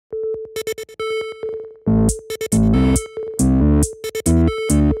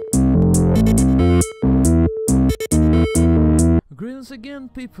Greetings again,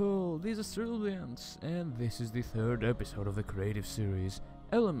 people! This is Astralmbient, and this is the third episode of the creative series,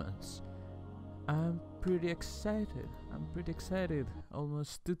 Elements. I'm pretty excited.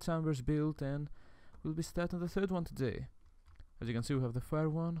 Almost 2 timbers built, and we'll be starting the third one today. As you can see, we have the fire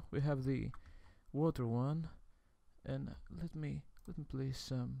one, we have the water one, and let me place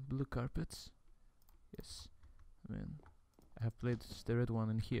some blue carpets. Yes, I mean, I have placed the red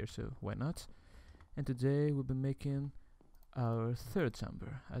one in here, so why not? And today we'll be making our third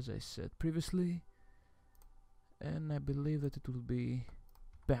chamber, as I said previously, and I believe that it will be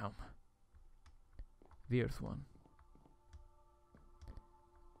BAM, the earth one.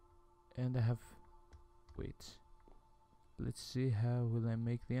 And I have, wait, let's see, how will I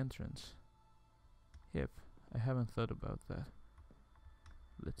make the entrance? Yep, I haven't thought about that.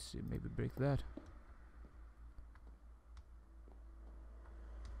 Let's see, maybe break that.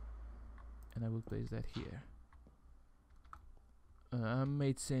 And I will place that here. I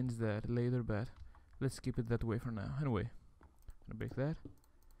may change that later, but let's keep it that way for now. Anyway, gonna break that.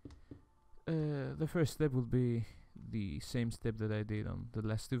 The first step will be the same step that I did on the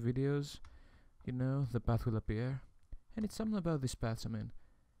last 2 videos. You know, the path will appear, and it's something about these paths. I mean,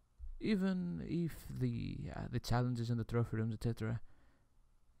 even if the challenges and the trophy rooms, etc.,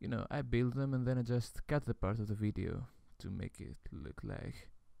 you know, I build them and then I just cut the part of the video to make it look like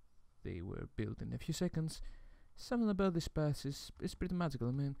they were built in a few seconds. Something about this path is pretty magical.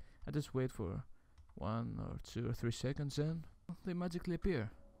 I mean, I just wait for 1 or 2 or 3 seconds and they magically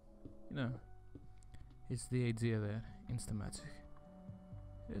appear. You know, it's the idea there, insta magic.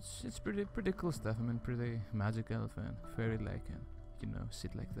 It's pretty cool stuff. I mean, pretty magical and fairy-like, and you know,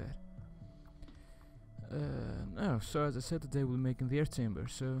 shit like that. So as I said, today we're making the earth chamber,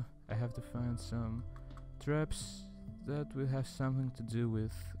 so I have to find some traps that will have something to do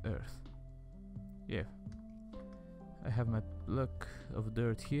with earth. Yeah. I have my block of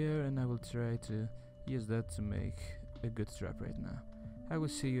dirt here, and I will try to use that to make a good trap right now. I will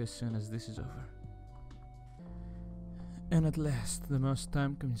see you as soon as this is over. And at last, the most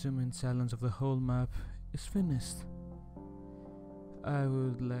time-consuming challenge of the whole map is finished. I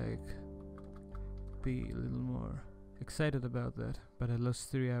would be a little more excited about that, but I lost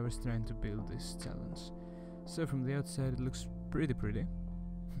 3 hours trying to build this challenge. So from the outside it looks pretty. pretty,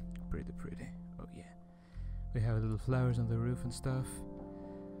 oh yeah. We have little flowers on the roof and stuff.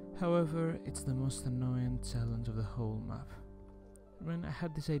 However, it's the most annoying challenge of the whole map. When I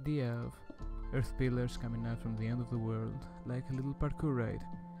had this idea of earth pillars coming out from the end of the world, like a little parkour ride,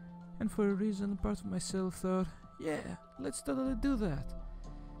 and for a reason part of myself thought, yeah, let's totally do that.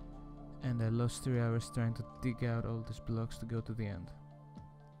 And I lost 3 hours trying to dig out all these blocks to go to the end.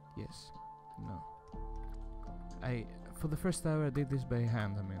 Yes, no. For the first hour I did this by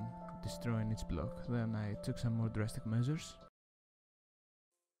hand, I mean, destroying each block. Then I took some more drastic measures.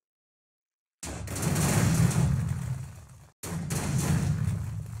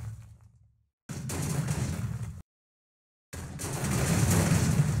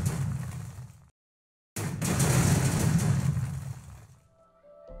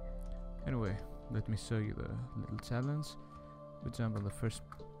 Anyway, let me show you the little challenge. We jump on the first...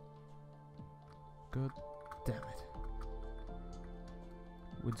 God damn it.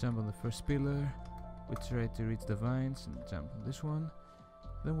 We jump on the first pillar, we try to reach the vines and jump on this one.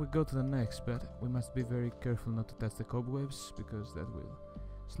 Then we go to the next, but we must be very careful not to touch the cobwebs, because that will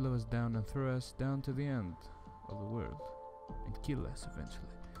slow us down and throw us down to the end of the world and kill us eventually.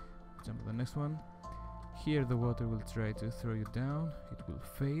 We jump on the next one. Here the water will try to throw you down, it will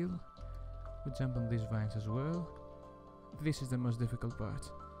fail. We jump on these vines as well. This is the most difficult part.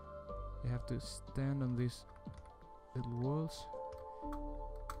 You have to stand on these little walls.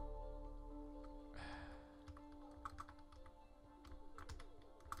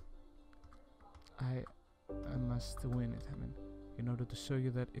 I must win it, I mean, in order to show you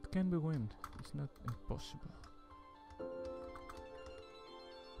that it can be won. It's not impossible.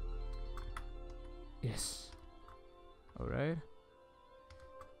 Yes. Alright.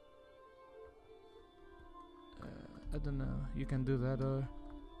 I don't know, you can do that, or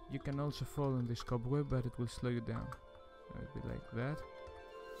you can also fall in this cobweb, but it will slow you down. It'll be like that.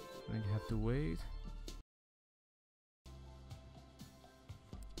 Then you have to wait.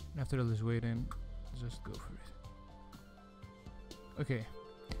 After all this waiting, just go for it. Okay,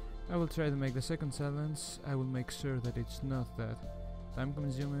 I will try to make the second challenge. I will make sure that it's not that time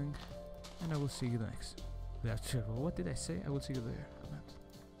consuming, and I will see you next. What did I say? I will see you there.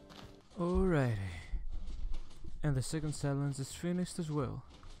 Alrighty. And the second challenge is finished as well.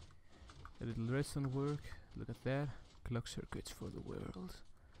 A little redstone work, look at that. Clock circuits for the world.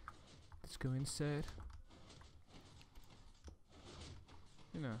 Let's go inside.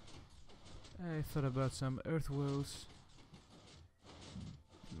 you know, I thought about some earth walls,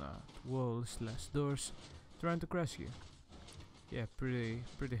 not walls slash doors, trying to crush you. Yeah, pretty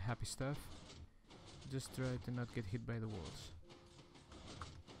happy stuff. Just try to not get hit by the walls.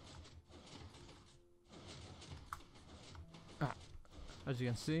 Ah, as you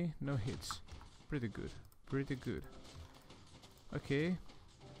can see, no hits. Pretty good, pretty good. Okay,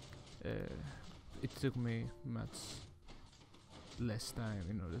 it took me much less time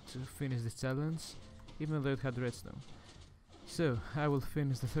in order to finish this challenge, even though it had redstone. So, I will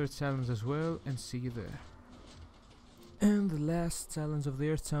finish the third challenge as well and see you there. And the last challenge of the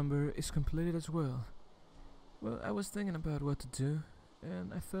earth chamber is completed as well. Well, I was thinking about what to do,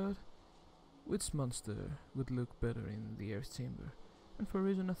 and I thought, which monster would look better in the earth chamber? And for a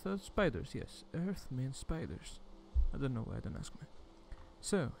reason I thought spiders, yes, earth means spiders. I don't know why, don't ask me.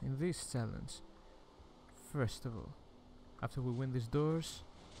 So, in this challenge, first of all, after we win these doors,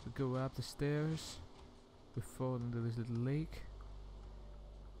 we go up the stairs, we fall into this little lake,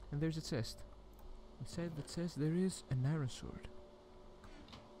 and there's a chest. Inside the chest there is an iron sword.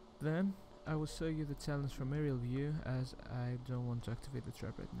 Then, I will show you the challenge from aerial view, as I don't want to activate the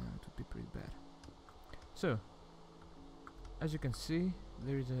trap right now, it would be pretty bad. So, as you can see,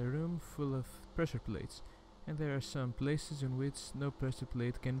 there is a room full of pressure plates, and there are some places in which no pressure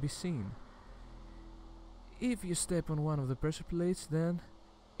plate can be seen. If you step on one of the pressure plates, then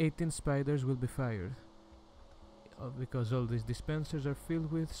 18 spiders will be fired. Because all these dispensers are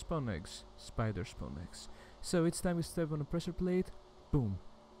filled with spawn eggs, spider spawn eggs. So each time you step on a pressure plate, boom,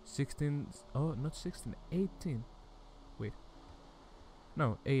 16, oh not 16, 18, wait,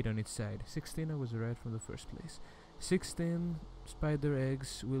 no, 8 on each side, 16 I was right from the first place. 16 spider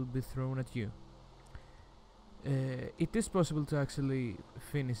eggs will be thrown at you. It is possible to actually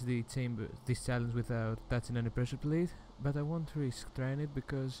finish this challenge without touching any pressure plate, but I won't risk trying it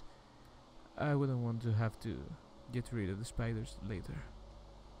because I wouldn't want to have to get rid of the spiders later.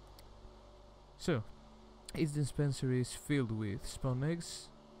 So, each dispenser is filled with spawn eggs,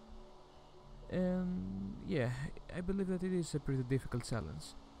 and yeah, I believe that it is a pretty difficult challenge.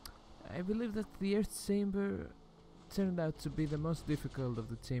 I believe that the earth chamber turned out to be the most difficult of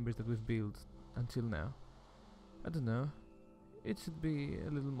the chambers that we've built until now. I don't know, it should be a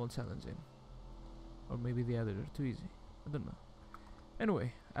little more challenging, or maybe the others are too easy, I don't know.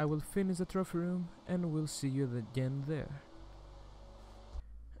 Anyway, I will finish the trophy room and we'll see you again there.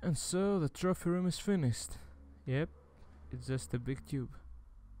 And so the trophy room is finished. Yep, it's just a big cube.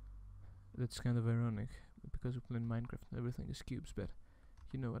 That's kind of ironic, because we play in Minecraft and everything is cubes, but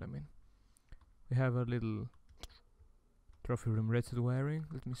you know what I mean. We have our little trophy room redstone wiring.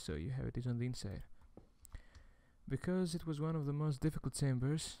 Let me show you how it is on the inside. Because it was one of the most difficult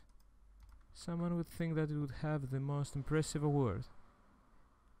chambers, someone would think that it would have the most impressive award.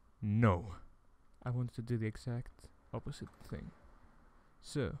 No, I wanted to do the exact opposite thing.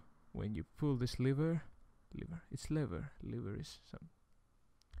 So, when you pull this lever is some.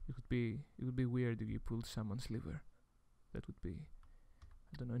 It would be weird if you pulled someone's lever. That would be,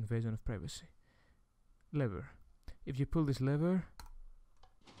 I don't know, invasion of privacy. Lever. If you pull this lever,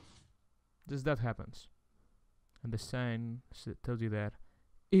 just that happens. And the sign tells you that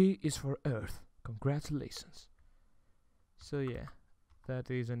E is for Earth. Congratulations. So yeah,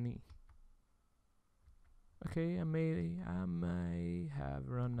 that is an E. Okay, I may have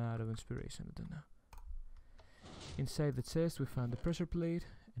run out of inspiration, I don't know. Inside the chest we found a pressure plate,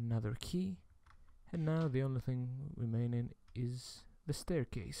 another key, and now the only thing remaining is the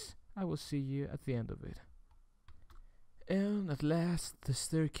staircase. I will see you at the end of it. And at last the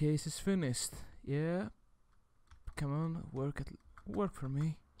staircase is finished. Yeah, come on, work for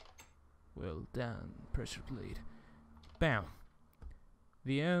me. Well done, pressure plate. Bam!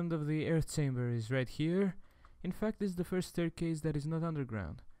 The end of the earth chamber is right here. In fact, this is the first staircase that is not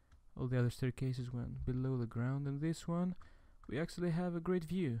underground. All the other staircases went below the ground, and this one, we actually have a great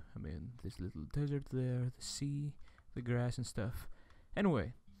view. I mean, this little desert there, the sea, the grass and stuff.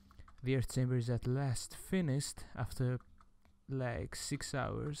 Anyway, the earth chamber is at last finished after like 6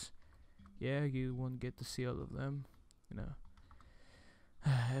 hours. Yeah, you won't get to see all of them, you know.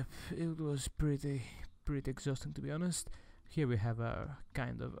 It was pretty exhausting, to be honest. Here we have our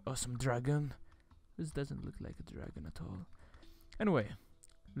kind of awesome dragon. This doesn't look like a dragon at all. Anyway,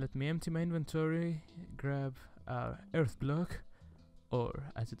 let me empty my inventory, grab our earth block,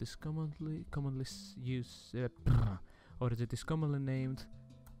 or as it is commonly used, or as it is commonly named,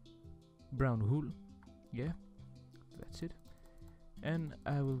 brown wool. Yeah, that's it. And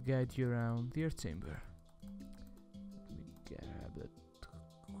I will guide you around the earth chamber. Let me grab that.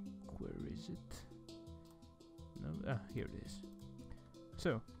 Where is it? No, here it is.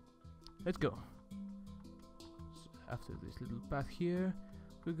 So, let's go. So after this little path here,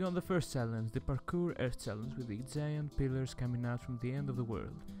 we go on the first challenge, the parkour earth challenge, with the giant pillars coming out from the end of the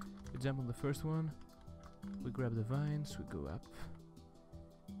world. We jump on the first one, we grab the vines, we go up.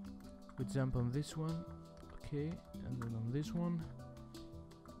 We jump on this one, okay, and then on this one,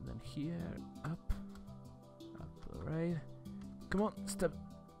 and then here, up, alright. Come on, step.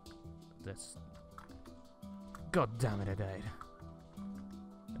 That's... God damn it, I died.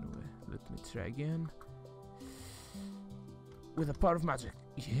 Anyway, let me try again. With the power of magic.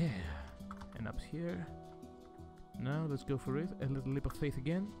 Yeah. And up here. Now let's go for it. A little leap of faith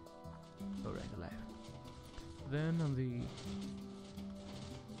again. Alright, alive. Then on the...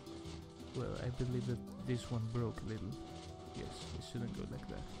 Well, I believe that this one broke a little. Yes, it shouldn't go like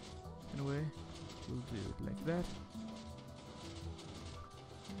that. Anyway, we'll do it like that.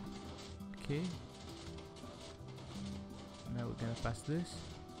 Okay. Now we're gonna pass this.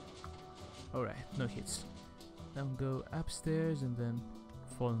 Alright, no hits. Now we'll go upstairs and then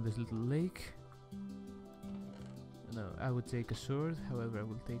fall in this little lake. No, I would take a sword, however I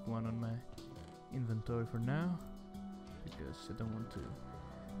will take one on my inventory for now, because I don't want to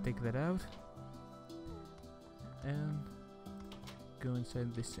take that out. And go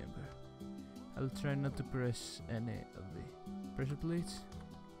inside this chamber. I'll try not to press any of the pressure plates.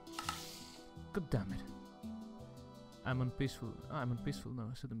 God damn it. I'm on peaceful. Oh, I'm on peaceful. No,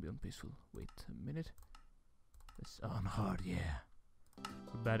 I shouldn't be on peaceful. Wait a minute. It's on hard, yeah.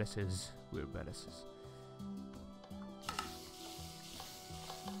 We're badasses. We're badasses.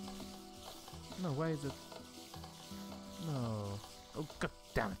 No, why is it? No. Oh, god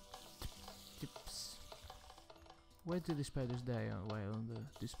damn it. Tips. Why do the spiders die while on the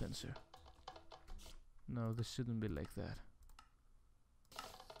dispenser? No, this shouldn't be like that.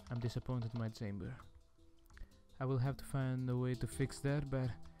 I'm disappointed in my chamber. I will have to find a way to fix that, but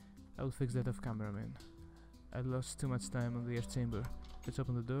I will fix that off camera, man. I lost too much time on the earth chamber. Let's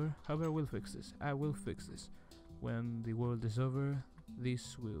open the door. However, I will fix this. I will fix this. When the world is over,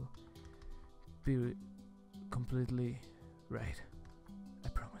 this will be completely right. I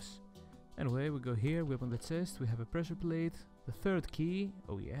promise. Anyway, we go here, we open the chest, we have a pressure plate, the third key,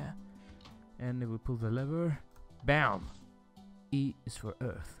 oh yeah. And if we pull the lever, BAM! E is for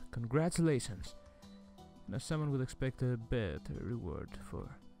Earth. Congratulations! Now someone would expect a better reward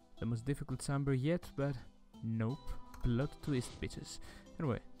for the most difficult chamber yet, but nope. Plot twist, bitches.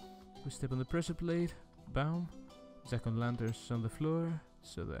 Anyway, we step on the pressure plate, BAM! Jack-o'-lanterns on the floor,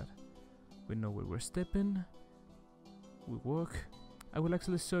 so that we know where we're stepping. We walk. I will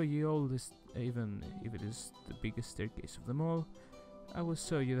actually show you all this, even if it is the biggest staircase of them all. I will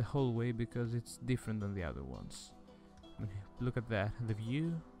show you the whole way because it's different than the other ones. I mean, look at that, the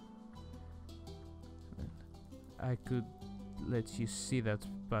view. And I could let you see that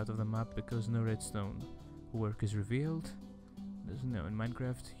part of the map because no redstone work is revealed. There's no, in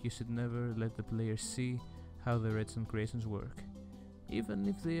Minecraft you should never let the player see how the redstone creations work. Even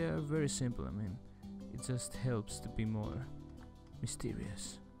if they are very simple, I mean, it just helps to be more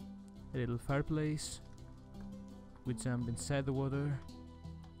mysterious. A little fireplace. We jump inside the water.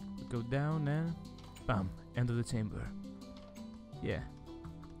 We go down and bam! End of the chamber. Yeah.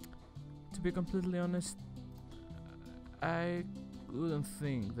 To be completely honest, I wouldn't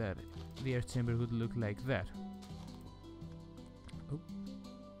think that the earth chamber would look like that. Oh.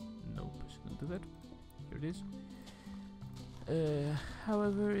 Nope, I shouldn't do that. Here it is.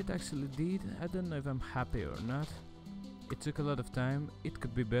 However, it actually did. I don't know if I'm happy or not. It took a lot of time. It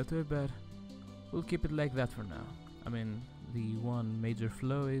could be better, but we'll keep it like that for now. I mean, the one major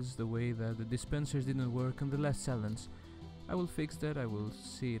flaw is the way that the dispensers didn't work on the last challenge. I will fix that. I will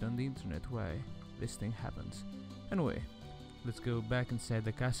see it on the internet why this thing happens. Anyway, let's go back inside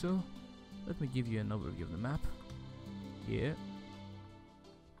the castle. Let me give you an overview of the map. Yeah,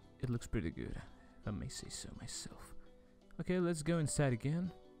 it looks pretty good, if I may say so myself. Okay, let's go inside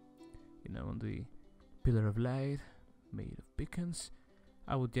again. You know, on the pillar of light made of beacons.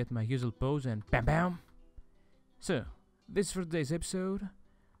 I will get my usual pose and bam bam. So, this is for today's episode.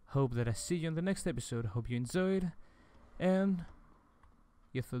 Hope that I see you in the next episode. Hope you enjoyed. And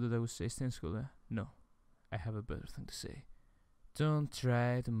you thought that I would say stay in school, eh? No, I have a better thing to say. Don't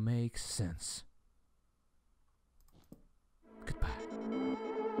try to make sense. Goodbye.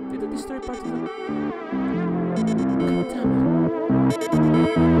 Did I destroy part of them? God damn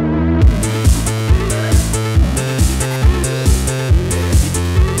it.